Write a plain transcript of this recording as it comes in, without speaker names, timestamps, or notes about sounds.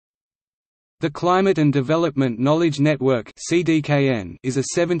The Climate and Development Knowledge Network (CDKN) is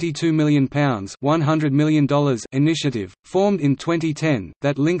a £72 million ($100 million) initiative, formed in 2010,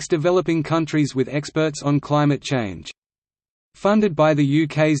 that links developing countries with experts on climate change. Funded by the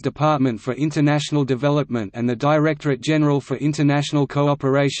UK's Department for International Development and the Directorate General for International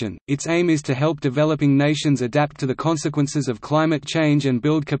Cooperation, its aim is to help developing nations adapt to the consequences of climate change and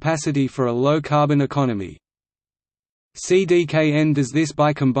build capacity for a low-carbon economy. CDKN does this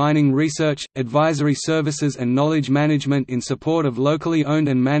by combining research, advisory services and knowledge management in support of locally owned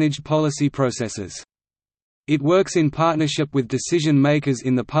and managed policy processes. It works in partnership with decision-makers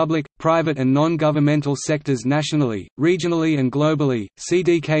in the public, private and non-governmental sectors nationally, regionally and globally.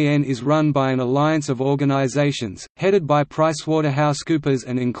 CDKN is run by an alliance of organizations, headed by PricewaterhouseCoopers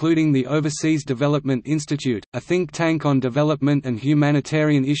and including the Overseas Development Institute, a think tank on development and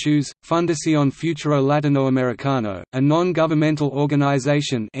humanitarian issues, Fundación Futuro Latinoamericano, a non-governmental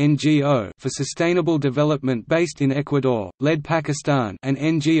organization (NGO) for sustainable development based in Ecuador, led Pakistan, an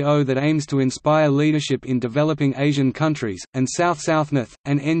NGO that aims to inspire leadership in developing Asian countries, and South-Southnorth,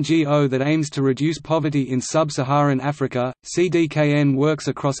 an NGO that aims to reduce poverty in sub-Saharan Africa. CDKN works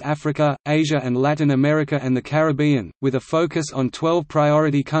across Africa, Asia and Latin America and the Caribbean, with a focus on 12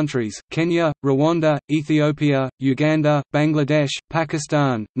 priority countries: Kenya, Rwanda, Ethiopia, Uganda, Bangladesh,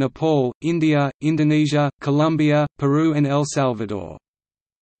 Pakistan, Nepal, India, Indonesia, Colombia, Peru and El Salvador.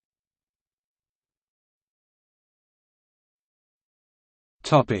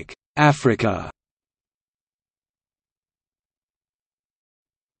 Africa.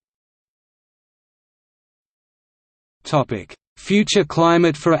 Future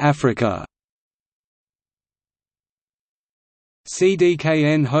climate for Africa.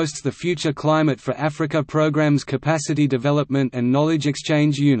 CDKN hosts the Future Climate for Africa program's Capacity Development and Knowledge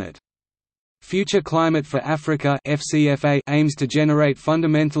Exchange Unit. Future Climate for Africa (FCFA) aims to generate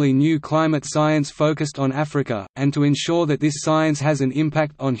fundamentally new climate science focused on Africa, and to ensure that this science has an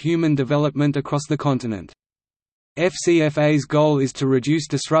impact on human development across the continent. FCFA's goal is to reduce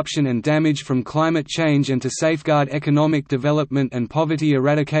disruption and damage from climate change and to safeguard economic development and poverty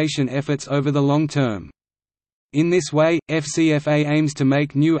eradication efforts over the long term. In this way, FCFA aims to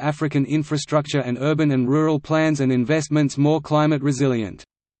make new African infrastructure and urban and rural plans and investments more climate resilient.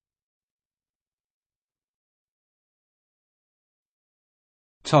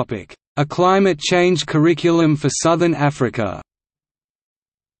 A climate change curriculum for Southern Africa.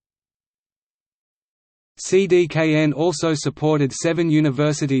 CDKN also supported 7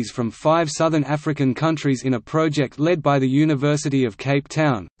 universities from 5 southern African countries in a project led by the University of Cape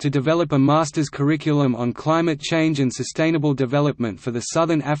Town, to develop a master's curriculum on climate change and sustainable development for the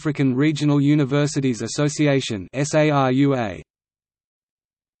Southern African Regional Universities Association (SARUA).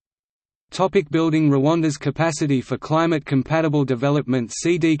 Building Rwanda's capacity for climate-compatible development.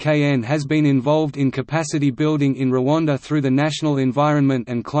 CDKN has been involved in capacity building in Rwanda through the National Environment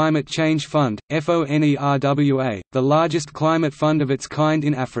and Climate Change Fund, FONERWA, the largest climate fund of its kind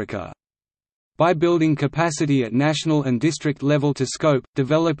in Africa. By building capacity at national and district level to scope,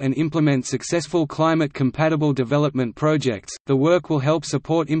 develop and implement successful climate-compatible development projects, the work will help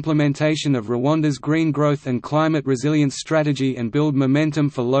support implementation of Rwanda's green growth and climate resilience strategy and build momentum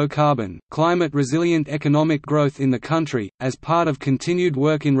for low-carbon, climate-resilient economic growth in the country. As part of continued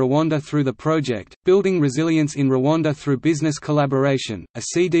work in Rwanda through the project, Building Resilience in Rwanda through Business Collaboration, a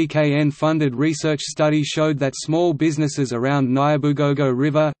CDKN-funded research study showed that small businesses around Nyabugogo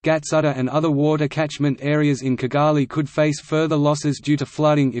River, Gatsuta and other water catchment areas in Kigali could face further losses due to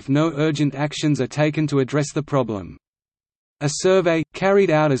flooding if no urgent actions are taken to address the problem. A survey,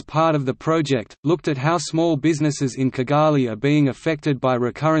 carried out as part of the project, looked at how small businesses in Kigali are being affected by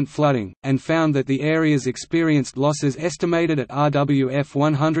recurrent flooding, and found that the areas experienced losses estimated at RWF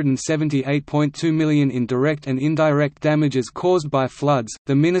 178.2 million in direct and indirect damages caused by floods.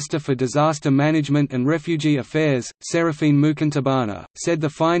 The Minister for Disaster Management and Refugee Affairs, Seraphine Mukantabana, said the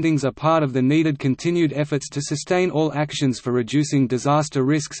findings are part of the needed continued efforts to sustain all actions for reducing disaster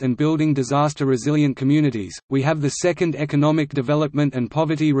risks and building disaster-resilient communities. We have the second economic development and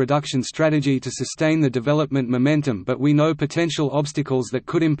poverty reduction strategy to sustain the development momentum, but we know potential obstacles that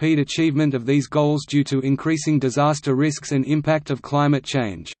could impede achievement of these goals due to increasing disaster risks and impact of climate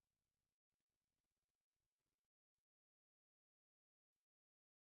change.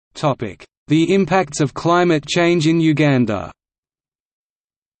 The impacts of climate change in Uganda.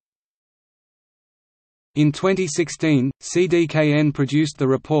 In 2016, CDKN produced the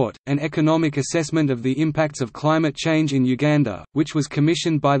report, An Economic Assessment of the Impacts of Climate Change in Uganda, which was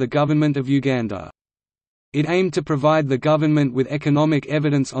commissioned by the Government of Uganda. It aimed to provide the government with economic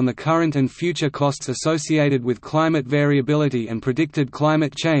evidence on the current and future costs associated with climate variability and predicted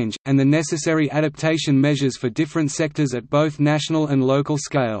climate change, and the necessary adaptation measures for different sectors at both national and local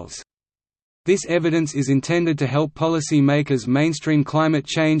scales. This evidence is intended to help policy makers mainstream climate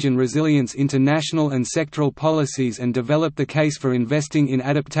change and resilience into national and sectoral policies and develop the case for investing in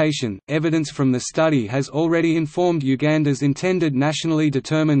adaptation. Evidence from the study has already informed Uganda's intended nationally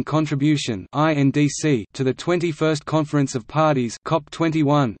determined contribution (INDC) to the 21st Conference of Parties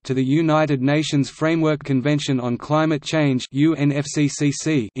 (COP21) to the United Nations Framework Convention on Climate Change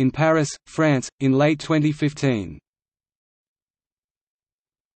 (UNFCCC) in Paris, France, in late 2015.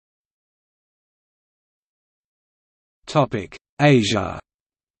 Asia.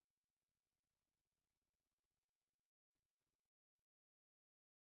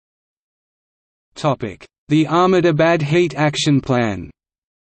 The Ahmedabad Heat Action Plan.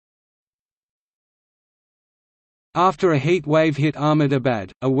 After a heat wave hit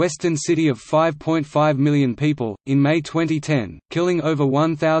Ahmedabad, a western city of 5.5 million people, in May 2010, killing over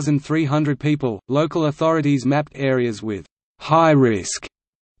 1,300 people, local authorities mapped areas with high-risk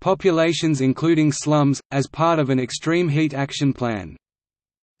populations including slums, as part of an extreme heat action plan.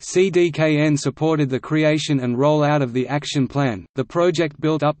 CDKN supported the creation and rollout of the action plan. The project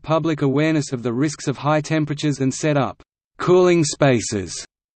built up public awareness of the risks of high temperatures and set up cooling spaces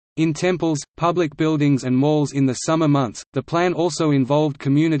in temples, public buildings and malls in the summer months. The plan also involved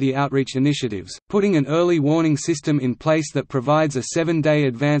community outreach initiatives, putting an early warning system in place that provides a 7-day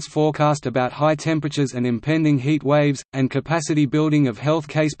advance forecast about high temperatures and impending heat waves, and capacity building of health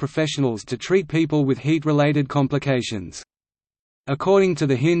case professionals to treat people with heat-related complications. According to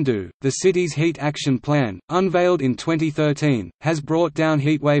The Hindu, the city's heat action plan, unveiled in 2013, has brought down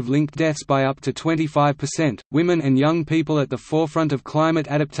heatwave-linked deaths by up to 25%, women and young people at the forefront of climate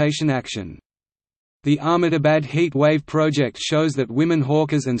adaptation action. The Ahmedabad Heat Wave project shows that women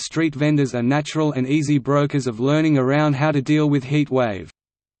hawkers and street vendors are natural and easy brokers of learning around how to deal with heat wave.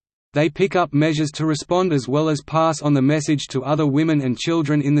 They pick up measures to respond as well as pass on the message to other women and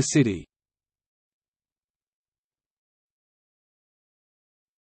children in the city.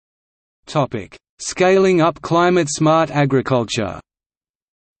 Scaling up climate-smart agriculture.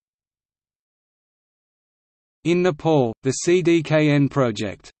 In Nepal, the CDKN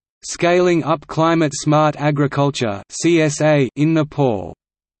project, Scaling Up Climate-Smart Agriculture (CSA) in Nepal,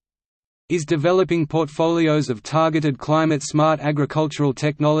 is developing portfolios of targeted climate-smart agricultural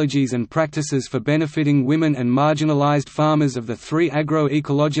technologies and practices for benefiting women and marginalized farmers of the 3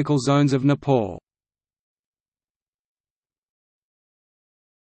 agro-ecological zones of Nepal.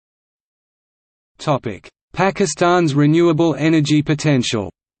 Pakistan's renewable energy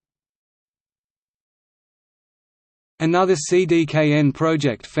potential. Another CDKN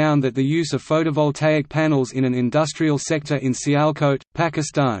project found that the use of photovoltaic panels in an industrial sector in Sialkot,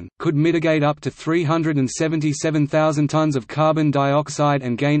 Pakistan, could mitigate up to 377,000 tons of carbon dioxide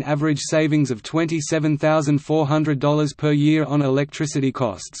and gain average savings of $27,400 per year on electricity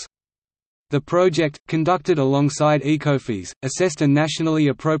costs. The project, conducted alongside Ecofees, assessed a nationally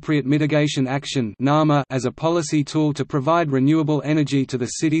appropriate mitigation action as a policy tool to provide renewable energy to the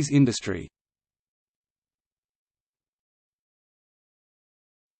city's industry.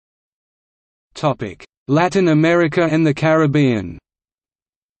 Latin America and the Caribbean.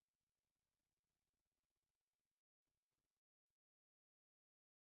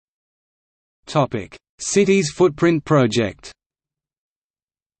 Cities Footprint Project.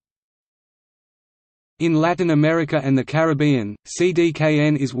 In Latin America and the Caribbean,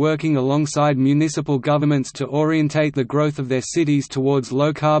 CDKN is working alongside municipal governments to orientate the growth of their cities towards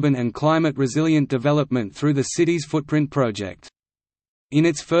low-carbon and climate-resilient development through the Cities Footprint Project. In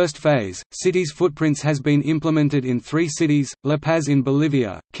its first phase, Cities Footprints has been implemented in 3 cities, La Paz in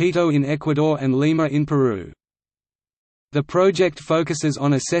Bolivia, Quito in Ecuador and Lima in Peru. The project focuses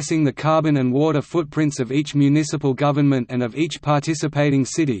on assessing the carbon and water footprints of each municipal government and of each participating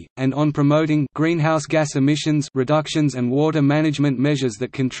city, and on promoting greenhouse gas emissions reductions and water management measures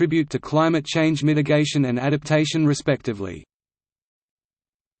that contribute to climate change mitigation and adaptation respectively.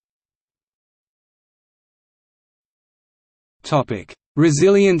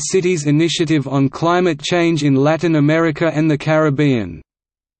 Resilient Cities Initiative on Climate Change in Latin America and the Caribbean.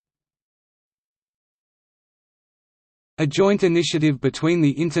 A joint initiative between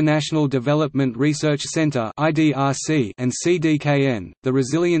the International Development Research Centre (IDRC) and CDKN, the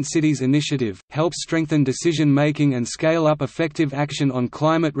Resilient Cities Initiative, helps strengthen decision-making and scale up effective action on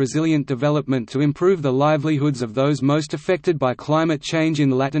climate-resilient development to improve the livelihoods of those most affected by climate change in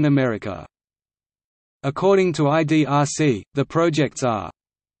Latin America. According to IDRC, the projects are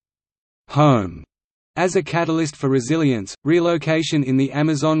home As a catalyst for resilience, relocation in the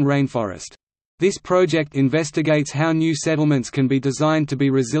Amazon rainforest. This project investigates how new settlements can be designed to be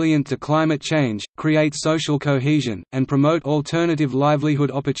resilient to climate change, create social cohesion, and promote alternative livelihood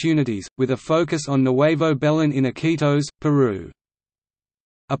opportunities, with a focus on Nuevo Belén in Iquitos, Peru.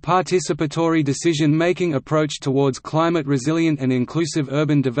 A participatory decision-making approach towards climate-resilient and inclusive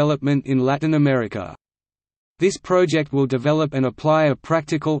urban development in Latin America. This project will develop and apply a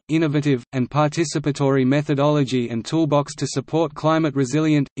practical, innovative, and participatory methodology and toolbox to support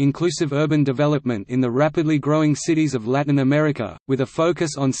climate-resilient, inclusive urban development in the rapidly growing cities of Latin America, with a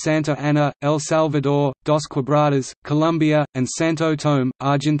focus on Santa Ana, El Salvador, Dos Quebradas, Colombia, and Santo Tomé,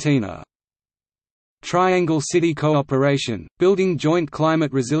 Argentina. Triangle City Cooperation, building joint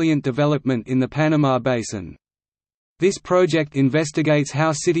climate-resilient development in the Panama Basin. This project investigates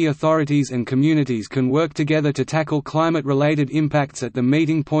how city authorities and communities can work together to tackle climate-related impacts at the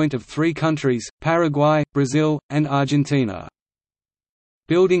meeting point of three countries, Paraguay, Brazil, and Argentina.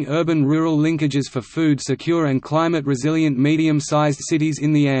 Building urban-rural linkages for food-secure and climate-resilient medium-sized cities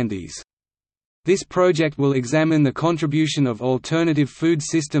in the Andes. This project will examine the contribution of alternative food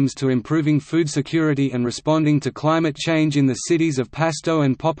systems to improving food security and responding to climate change in the cities of Pasto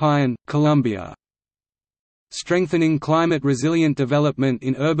and Popayán, Colombia. Strengthening climate-resilient development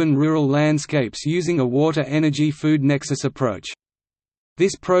in urban-rural landscapes using a water-energy-food nexus approach.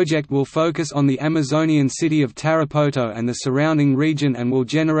 This project will focus on the Amazonian city of Tarapoto and the surrounding region and will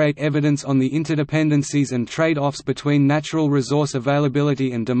generate evidence on the interdependencies and trade-offs between natural resource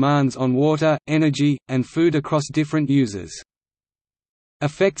availability and demands on water, energy, and food across different users.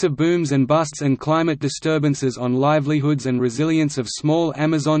 Effects of booms and busts and climate disturbances on livelihoods and resilience of small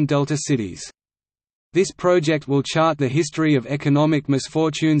Amazon Delta cities. This project will chart the history of economic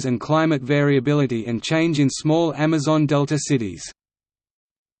misfortunes and climate variability and change in small Amazon Delta cities.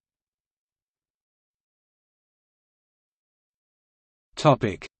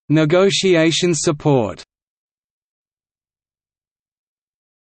 Negotiation support.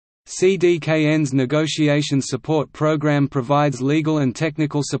 CDKN's Negotiation Support Program provides legal and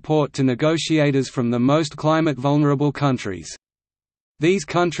technical support to negotiators from the most climate-vulnerable countries. These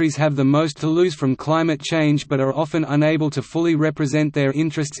countries have the most to lose from climate change but are often unable to fully represent their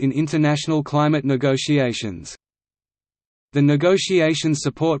interests in international climate negotiations. The Negotiation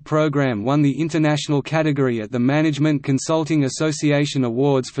Support Program won the international category at the Management Consulting Association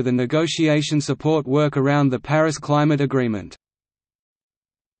Awards for the negotiation support work around the Paris Climate Agreement.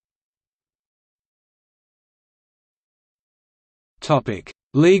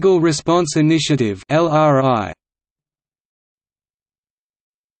 Legal Response Initiative (LRI).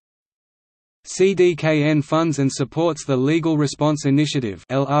 CDKN funds and supports the Legal Response Initiative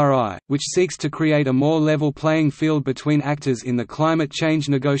 (LRI), which seeks to create a more level playing field between actors in the climate change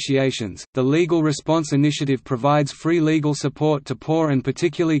negotiations. The Legal Response Initiative provides free legal support to poor and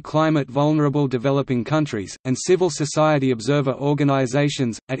particularly climate vulnerable developing countries, and civil society observer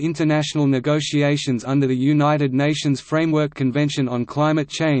organizations, at international negotiations under the United Nations Framework Convention on Climate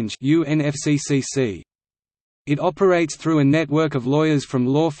Change (UNFCCC). It operates through a network of lawyers from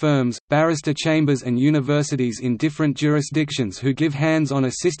law firms, barrister chambers and universities in different jurisdictions who give hands-on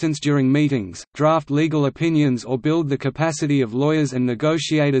assistance during meetings, draft legal opinions or build the capacity of lawyers and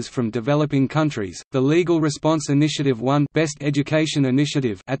negotiators from developing countries. The Legal Response Initiative won Best Education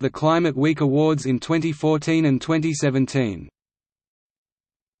Initiative at the Climate Week Awards in 2014 and 2017.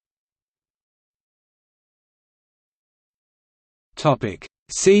 Topic: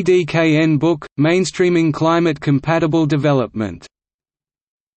 CDKN book, Mainstreaming Climate-Compatible Development.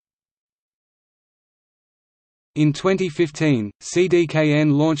 In 2015,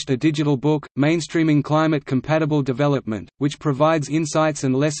 CDKN launched a digital book, Mainstreaming Climate-Compatible Development, which provides insights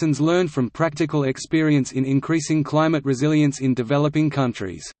and lessons learned from practical experience in increasing climate resilience in developing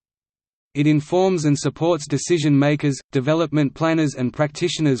countries. It informs and supports decision-makers, development planners and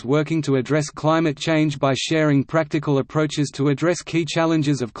practitioners working to address climate change by sharing practical approaches to address key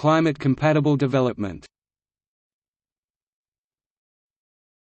challenges of climate-compatible development.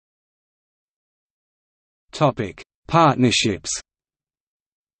 Partnerships.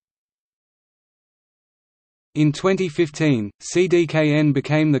 In 2015, CDKN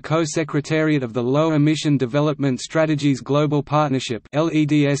became the co-secretariat of the Low Emission Development Strategies Global Partnership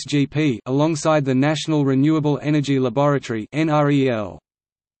alongside the National Renewable Energy Laboratory (NREL).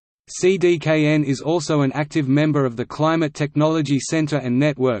 CDKN is also an active member of the Climate Technology Center and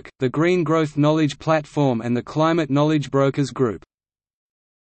Network, the Green Growth Knowledge Platform and the Climate Knowledge Brokers Group.